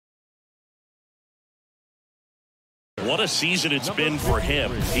What a season it's been for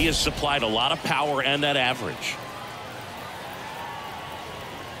him. He has supplied a lot of power and that average.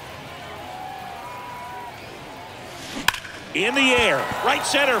 In the air, right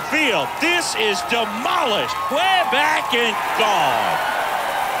center field. This is demolished. Way back and gone.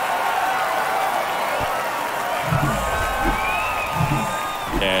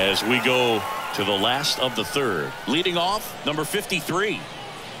 As we go to the last of the third. Leading off, number 53.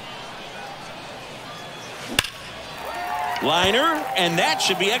 Liner, and that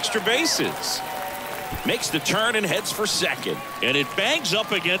should be extra bases. Makes the turn and heads for second. And it bangs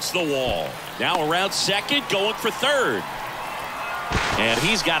up against the wall. Now around second, going for third. And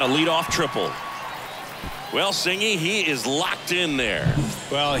he's got a leadoff triple. Well, Singy, he is locked in there.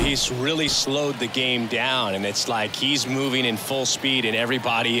 Well, he's really slowed the game down, and it's like he's moving in full speed, and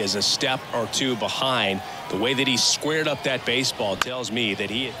everybody is a step or two behind. The way that he squared up that baseball tells me that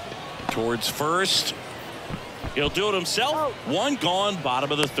he... Towards first. He'll do it himself. One gone,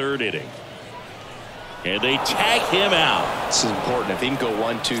 bottom of the third inning. And they tag him out. This is important. If he can go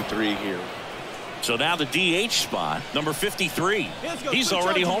 1, 2, 3 here. So now the DH spot, number 53. He's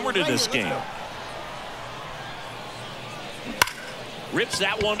already homered in this game. Rips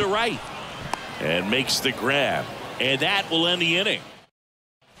that one to right. And makes the grab. And that will end the inning.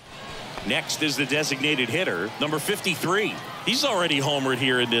 Next is the designated hitter, number 53. He's already homered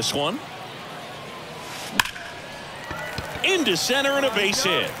here in this one. Into center and a base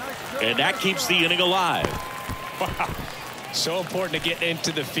hit. And that keeps the inning alive. So important to get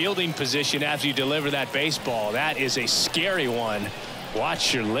into the fielding position after you deliver that baseball. That is a scary one.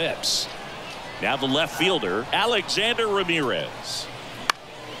 Watch your lips. Now the left fielder, Alexander Ramirez.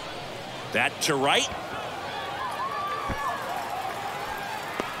 That to right.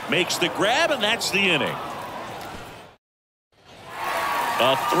 Makes the grab, and that's the inning.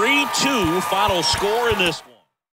 A 3-2 final score in this.